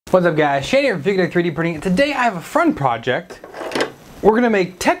What's up guys, Shane here from Fugatech 3D Printing, and today I have a fun project. We're going to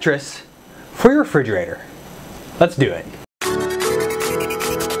make Tetris for your refrigerator. Let's do it.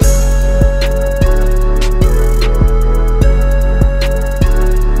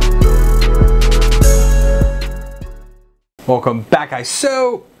 Welcome back guys.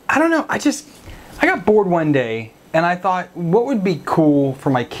 So, I don't know, I got bored one day and I thought what would be cool for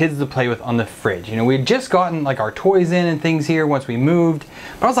my kids to play with on the fridge. You know, we had just gotten like our toys in and things here once we moved.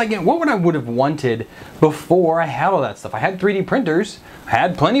 But I was like, you know, what would have wanted before I had all that stuff? I had 3D printers, I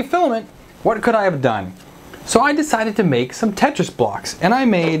had plenty of filament. What could I have done? So I decided to make some Tetris blocks, and I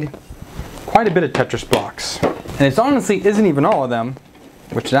made quite a bit of Tetris blocks. And it honestly isn't even all of them,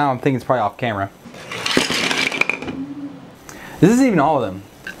 which now I'm thinking it's probably off camera. This isn't even all of them.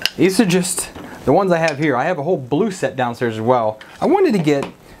 These are just the ones I have here. I have a whole blue set downstairs as well. I wanted to get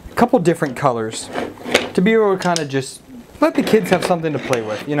a couple different colors to be able to kind of just let the kids have something to play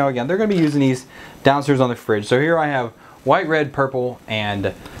with. You know, again, they're going to be using these downstairs on the fridge. So here I have white, red, purple,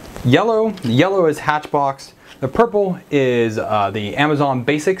 and yellow. The yellow is Hatchbox. The purple is the Amazon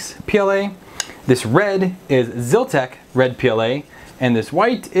Basics PLA. This red is Ziltech Red PLA. And this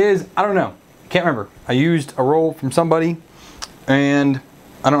white is, I don't know, can't remember. I used a roll from somebody and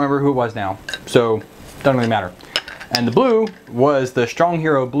I don't remember who it was now, so doesn't really matter. And the blue was the Strong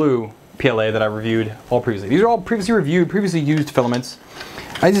Hero Blue PLA that I reviewed all previously. These are all previously reviewed, previously used filaments.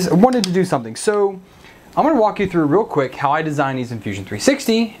 I just wanted to do something. So I'm going to walk you through real quick how I designed these in Fusion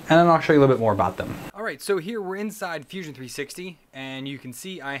 360, and then I'll show you a little bit more about them. Alright, so here we're inside Fusion 360, and you can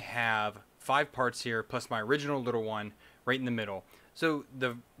see I have 5 parts here, plus my original little one right in the middle. So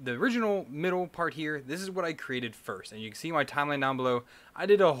the original middle part here, this is what I created first. And you can see my timeline down below. I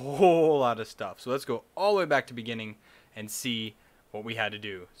did a whole lot of stuff. So let's go all the way back to beginning and see what we had to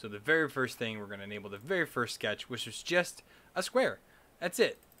do. So the very first thing, we're going to enable the very first sketch, which was just a square. That's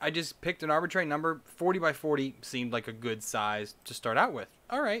it. I just picked an arbitrary number. 40 by 40 seemed like a good size to start out with.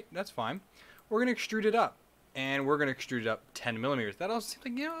 All right, that's fine. We're going to extrude it up. And we're going to extrude it up 10 millimeters. That all seemed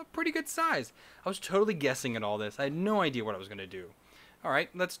like, you know, a pretty good size. I was totally guessing at all this. I had no idea what I was going to do.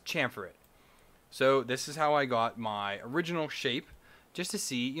 Alright, let's chamfer it. So this is how I got my original shape, just to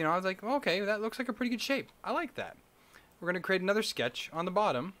see, you know, I was like, okay, that looks like a pretty good shape. I like that. We're going to create another sketch on the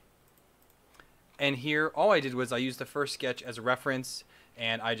bottom. And here, all I did was I used the first sketch as a reference,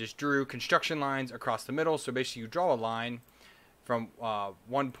 and I just drew construction lines across the middle. So basically you draw a line from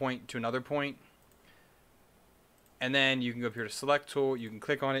one point to another point. And then you can go up here to Select Tool, you can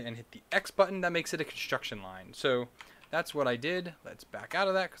click on it and hit the X button. That makes it a construction line. So that's what I did. Let's back out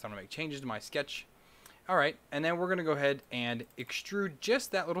of that because I'm going to make changes to my sketch. Alright, and then we're going to go ahead and extrude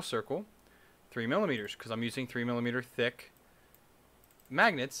just that little circle, 3 millimeters, because I'm using 3 millimeter thick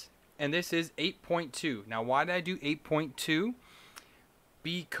magnets, and this is 8.2. Now, why did I do 8.2?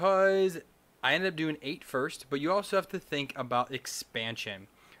 Because I ended up doing 8 first, but you also have to think about expansion.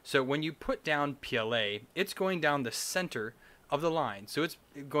 So when you put down PLA, it's going down the center of the line, so it's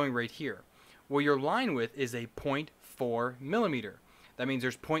going right here. Well, your line width is a 0.4 millimeter. That means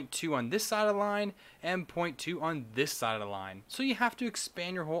there's 0.2 on this side of the line and 0.2 on this side of the line. So you have to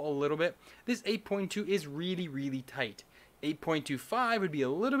expand your hole a little bit. This 8.2 is really, really tight. 8.25 would be a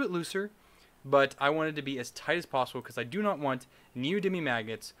little bit looser, but I wanted to be as tight as possible because I do not want neodymium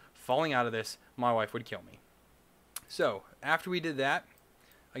magnets falling out of this. My wife would kill me. So after we did that,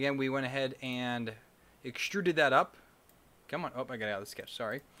 again, we went ahead and extruded that up. Come on. Oh, I got out of the sketch.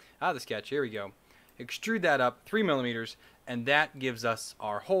 Sorry. Out of the sketch. Here we go. Extrude that up 3 millimeters, and that gives us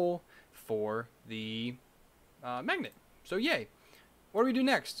our hole for the magnet. So yay. What do we do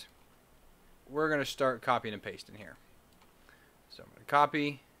next? We're going to start copying and pasting here. So I'm going to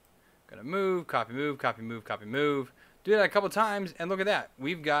copy, going to move, copy, move, copy, move, copy, move. Do that a couple times, and look at that.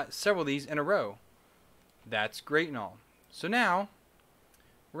 We've got several of these in a row. That's great and all. So now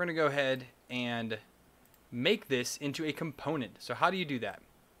we're going to go ahead and make this into a component. So how do you do that?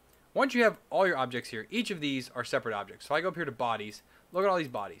 Once you have all your objects here, each of these are separate objects. So I go up here to bodies. Look at all these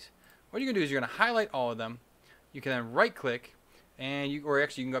bodies. What you're going to do is you're going to highlight all of them. You can then right click, and you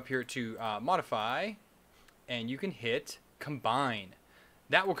can go up here to modify, and you can hit combine.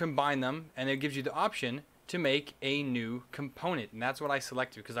 That will combine them, and it gives you the option to make a new component. And that's what I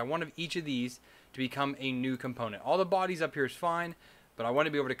selected because I wanted each of these to become a new component. All the bodies up here is fine, but I want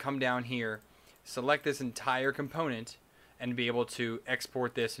to be able to come down here, select this entire component, and be able to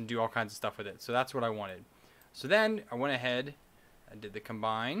export this and do all kinds of stuff with it. So that's what I wanted. So then I went ahead and did the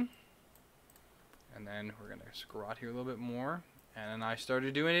combine, and then we're going to scroll out here a little bit more, and then I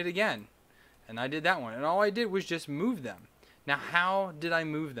started doing it again, and I did that one, and all I did was just move them. Now how did I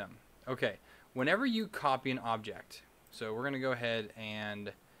move them? Okay, whenever you copy an object, so we're going to go ahead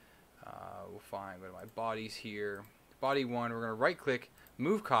and We'll find, go to my bodies here. Body 1, we're going to right click,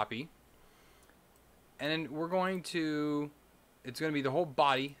 move copy. And then we're going to, it's going to be the whole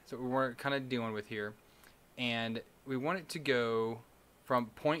body, so we're kind of dealing with here. And we want it to go from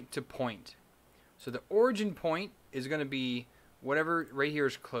point to point. So the origin point is going to be whatever right here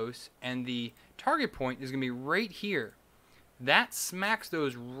is close, and the target point is going to be right here. That smacks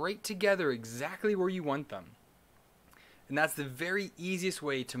those right together exactly where you want them. And that's the very easiest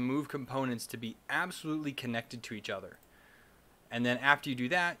way to move components to be absolutely connected to each other. And then after you do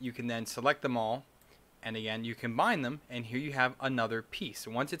that, you can then select them all. And again, you combine them, and here you have another piece.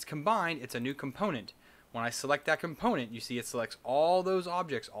 So once it's combined, it's a new component. When I select that component, you see it selects all those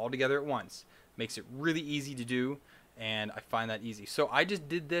objects all together at once. Makes it really easy to do, and I find that easy. So I just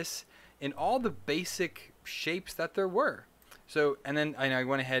did this in all the basic shapes that there were. So, and then I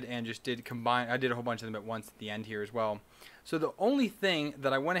went ahead and just did combine. I did a whole bunch of them at once at the end here as well. So the only thing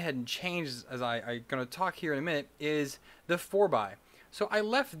that I went ahead and changed, as I'm going to talk here in a minute, is the 4x. So I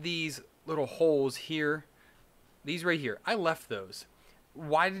left these little holes here, these right here, I left those.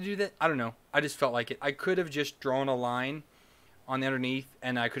 Why did I do that? I don't know. I just felt like it. I could have just drawn a line on the underneath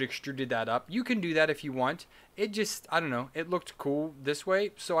and I could have extruded that up. You can do that if you want. It just, I don't know, it looked cool this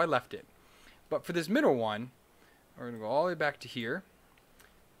way, so I left it. But for this middle one, we're going to go all the way back to here.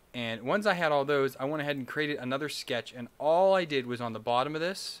 And once I had all those, I went ahead and created another sketch, and all I did was on the bottom of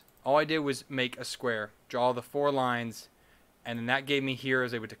this, all I did was make a square, draw the 4 lines, and then that gave me here, I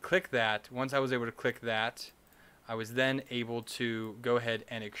was able to click that. Once I was able to click that, I was then able to go ahead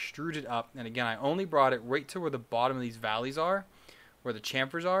and extrude it up. And again, I only brought it right to where the bottom of these valleys are, where the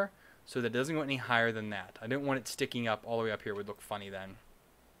chamfers are, so that it doesn't go any higher than that. I didn't want it sticking up all the way up here. It would look funny then.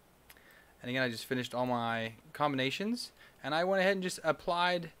 And again, I just finished all my combinations, and I went ahead and just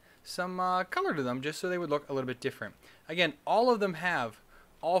applied some color to them just so they would look a little bit different. Again, all of them have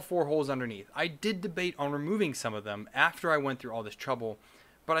all 4 holes underneath. I did debate on removing some of them after I went through all this trouble,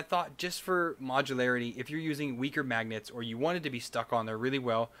 but I thought just for modularity, if you're using weaker magnets or you wanted to be stuck on there really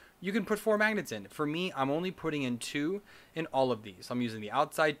well, you can put 4 magnets in. For me, I'm only putting in 2 in all of these. I'm using the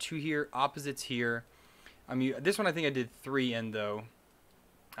outside 2 here, opposites here. This one I think I did 3 in though.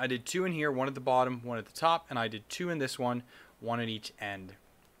 I did 2 in here, 1 at the bottom, 1 at the top, and I did 2 in this one, 1 at each end.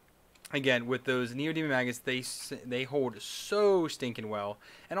 Again, with those neodymium magnets, they hold so stinking well.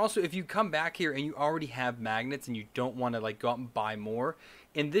 And also, if you come back here and you already have magnets and you don't want to like go out and buy more,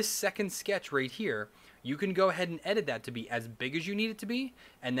 in this second sketch right here, you can go ahead and edit that to be as big as you need it to be.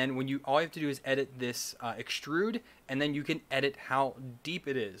 And then when all you have to do is edit this extrude, and then you can edit how deep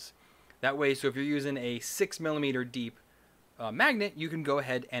it is. That way, so if you're using a 6mm deep magnet, you can go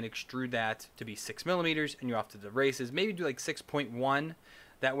ahead and extrude that to be 6mm, and you're off to the races. Maybe do like 6.1.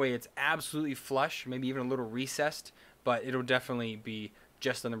 That way it's absolutely flush, maybe even a little recessed, but it'll definitely be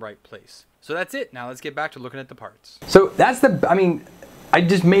just in the right place. So that's it. Now let's get back to looking at the parts. So that's I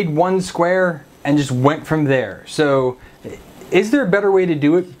just made one square and just went from there. So is there a better way to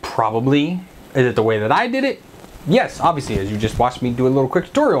do it? Probably. Is it the way that I did it? Yes, obviously, as you just watched me do a little quick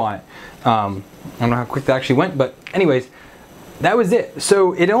tutorial on it. I don't know how quick that actually went, but anyways, that was it.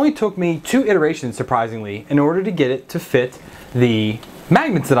 So it only took me 2 iterations, surprisingly, in order to get it to fit the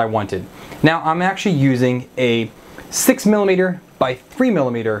magnets that I wanted. Now I'm actually using a 6mm by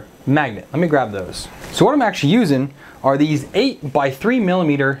 3mm magnet. Let me grab those. So what I'm actually using are these 8 by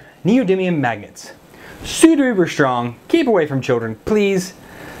 3mm neodymium magnets. Super strong. Keep away from children, please.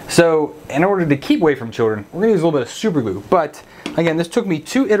 So in order to keep away from children, we're gonna use a little bit of super glue. But again, this took me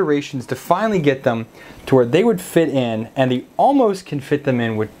 2 iterations to finally get them to where they would fit in, and they almost can fit them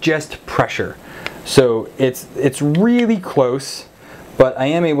in with just pressure. So it's really close, but I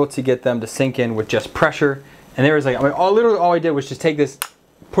am able to get them to sink in with just pressure. And there was like, literally all I did was just take this,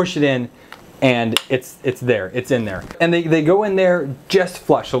 push it in, and it's there, it's in there. And they go in there just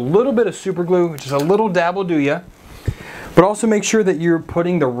flush. A little bit of super glue, just a little dab will do ya. But also make sure that you're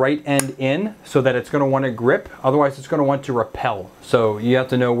putting the right end in so that it's going to want to grip. Otherwise, it's going to want to repel. So you have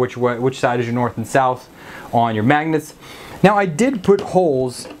to know which side is your north and south on your magnets. Now I did put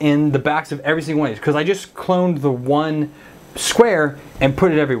holes in the backs of every single one because I just cloned the one square and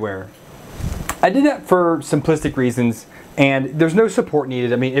put it everywhere. I did that for simplistic reasons, and there's no support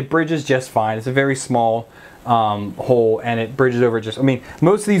needed. I mean, it bridges just fine. It's a very small hole, and it bridges over just,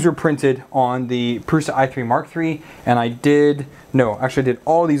 most of these were printed on the Prusa i3 Mark III, and I did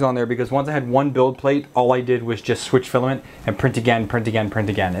all of these on there because once I had one build plate, all I did was just switch filament and print again, print again, print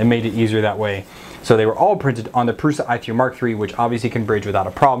again. It made it easier that way. So they were all printed on the Prusa i3 Mark III, which obviously can bridge without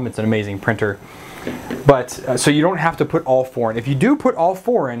a problem. It's an amazing printer. But so you don't have to put all 4 in. If you do put all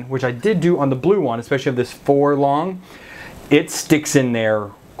 4 in, which I did do on the blue one, especially if this 4 long, it sticks in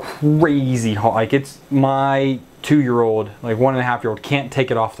there crazy hot. Like, it's my 2-year-old, like 1.5-year-old can't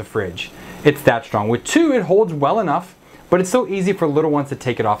take it off the fridge. It's that strong. With 2, it holds well enough, but it's so easy for little ones to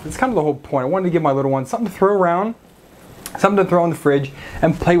take it off. It's kind of the whole point. I wanted to give my little ones something to throw around, something to throw in the fridge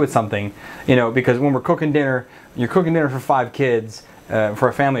and play with something, you know, because when we're cooking dinner, you're cooking dinner for 5 kids, for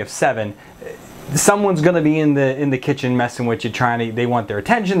a family of 7, someone's gonna be in the kitchen messing with you, they want their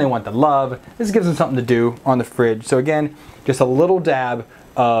attention, they want the love. This gives them something to do on the fridge. So again, just a little dab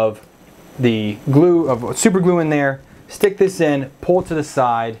of the glue, of super glue in there, stick this in, pull it to the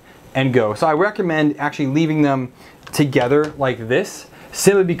side, and go. So I recommend actually leaving them together like this,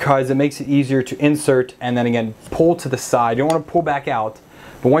 simply because it makes it easier to insert and then again pull to the side. You don't want to pull back out,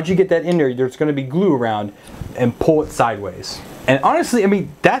 but once you get that in there, there's going to be glue around, and pull it sideways. And honestly, I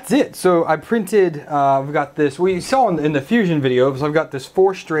mean, that's it. So I printed, we've got this, we saw in the Fusion video, so I've got this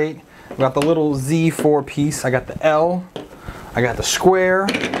 4 straight, I've got the little Z4 piece, I got the L, I got the square,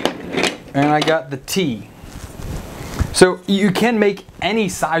 and I got the T. So you can make any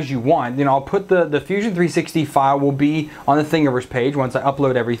size you want. You know, I'll put the Fusion 360 file will be on the Thingiverse page once I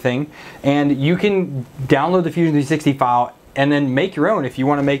upload everything, and you can download the Fusion 360 file and then make your own. If you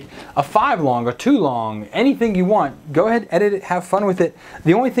want to make a 5 long, a 2 long, anything you want, go ahead, edit it, have fun with it.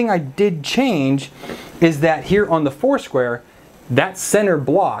 The only thing I did change is that here on the 4 square, that center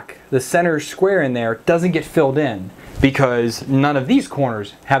block, the center square in there, doesn't get filled in because none of these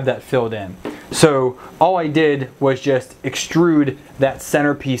corners have that filled in. So all I did was just extrude that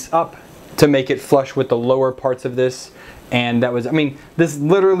center piece up to make it flush with the lower parts of this. And that was, I mean, this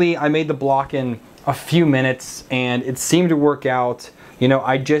literally, I made the block in a few minutes and it seemed to work out. You know,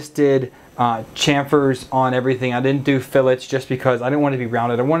 I just did chamfers on everything. I didn't do fillets just because I didn't want it to be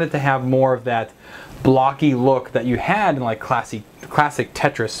rounded. I wanted to have more of that blocky look that you had in like classic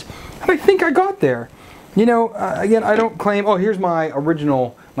Tetris. And I think I got there. You know, again, I don't claim, oh, here's my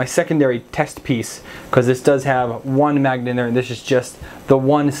original, my secondary test piece, because this does have one magnet in there, and this is just the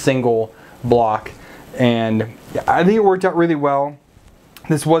one single block. And I think it worked out really well.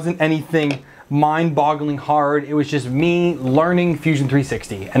 This wasn't anything mind-boggling hard. It was just me learning Fusion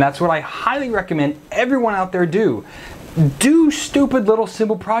 360, and that's what I highly recommend everyone out there do. Do stupid little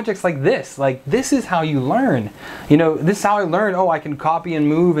simple projects like this. Like, this is how you learn. You know, this is how I learned, oh, I can copy and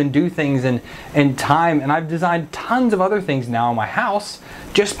move and do things in time, and I've designed tons of other things now in my house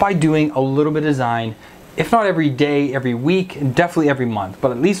just by doing a little bit of design, if not every day, every week, and definitely every month,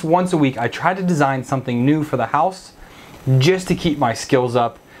 but at least once a week I try to design something new for the house just to keep my skills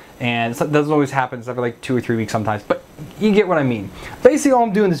up. And it doesn't always happen, it's every like 2 or 3 weeks sometimes, but you get what I mean. Basically all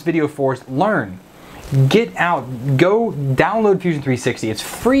I'm doing this video for is learn. Get out, go download Fusion 360. It's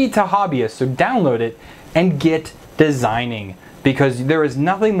free to hobbyists, so download it and get designing, because there is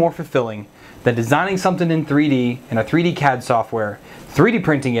nothing more fulfilling than designing something in 3D, in a 3D CAD software, 3D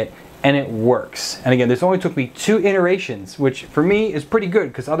printing it, and it works. And again, this only took me 2 iterations, which for me is pretty good,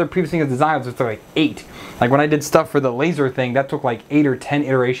 because other previous things I designed took like 8. Like when I did stuff for the laser thing, that took like 8 or 10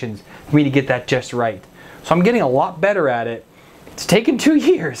 iterations for me to get that just right. So I'm getting a lot better at it. It's taken 2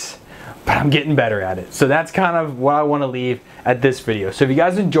 years, but I'm getting better at it. So that's kind of what I want to leave at this video. So if you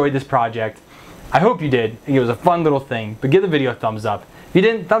guys enjoyed this project, I hope you did. I think it was a fun little thing, but give the video a thumbs up. If you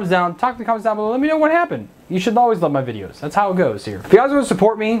didn't, thumbs down, talk in the comments down below, let me know what happened. You should always love my videos. That's how it goes here. If you guys want to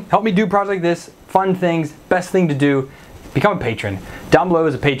support me, help me do projects like this, fun things, best thing to do, become a patron. Down below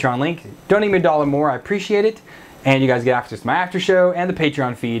is a Patreon link. Donate me $1 more, I appreciate it. And you guys get access to my after show and the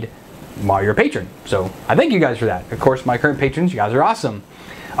Patreon feed while you're a patron. So I thank you guys for that. Of course, my current patrons, you guys are awesome.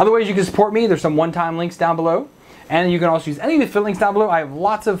 Other ways you can support me, there's some one-time links down below. And you can also use any of the fill links down below. I have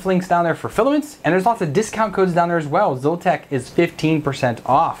lots of links down there for filaments, and there's lots of discount codes down there as well. Fugatech is 15%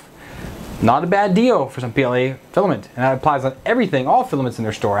 off. Not a bad deal for some PLA filament, and that applies on everything, all filaments in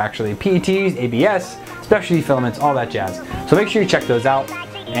their store actually. PETs, ABS, specialty filaments, all that jazz. So make sure you check those out,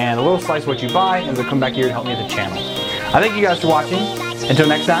 and a little slice of what you buy, and they'll come back here to help me with the channel. I thank you guys for watching. Until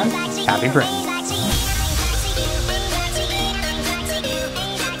next time, happy printing.